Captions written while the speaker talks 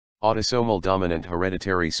Autosomal dominant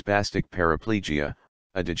hereditary spastic paraplegia,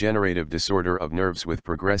 a degenerative disorder of nerves with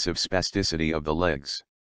progressive spasticity of the legs.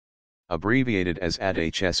 Abbreviated as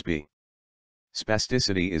ADHSP.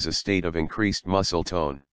 Spasticity is a state of increased muscle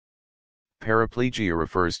tone. Paraplegia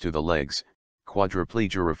refers to the legs,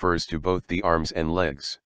 quadriplegia refers to both the arms and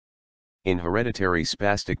legs. In hereditary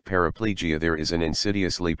spastic paraplegia there is an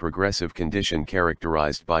insidiously progressive condition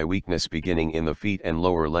characterized by weakness beginning in the feet and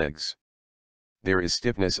lower legs. There is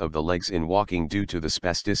stiffness of the legs in walking due to the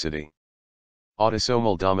spasticity.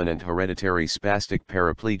 Autosomal dominant hereditary spastic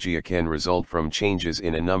paraplegia can result from changes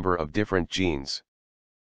in a number of different genes.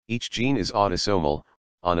 Each gene is autosomal,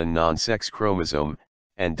 on a non-sex chromosome,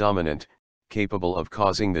 and dominant, capable of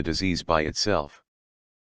causing the disease by itself.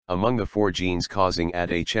 Among the 4 genes causing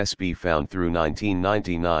ADHSP found through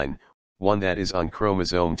 1999, one that is on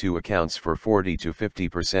chromosome 2 accounts for 40 to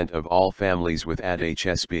 50% of all families with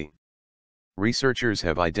ADHSP. Researchers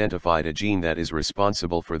have identified a gene that is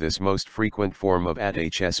responsible for this most frequent form of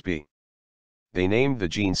ADHSP. They named the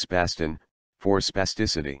gene spastin, for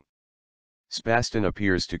spasticity. Spastin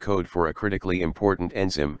appears to code for a critically important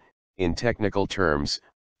enzyme, in technical terms,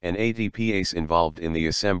 an ATPase involved in the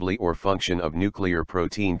assembly or function of nuclear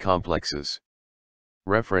protein complexes.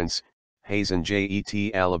 Reference, Hazen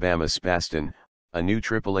Jet Alabama. Spastin, a new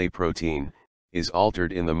AAA protein, is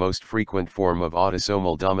altered in the most frequent form of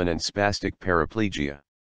autosomal dominant spastic paraplegia.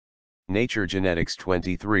 Nature Genetics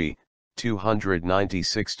 23,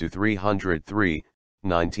 296-303,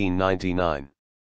 1999.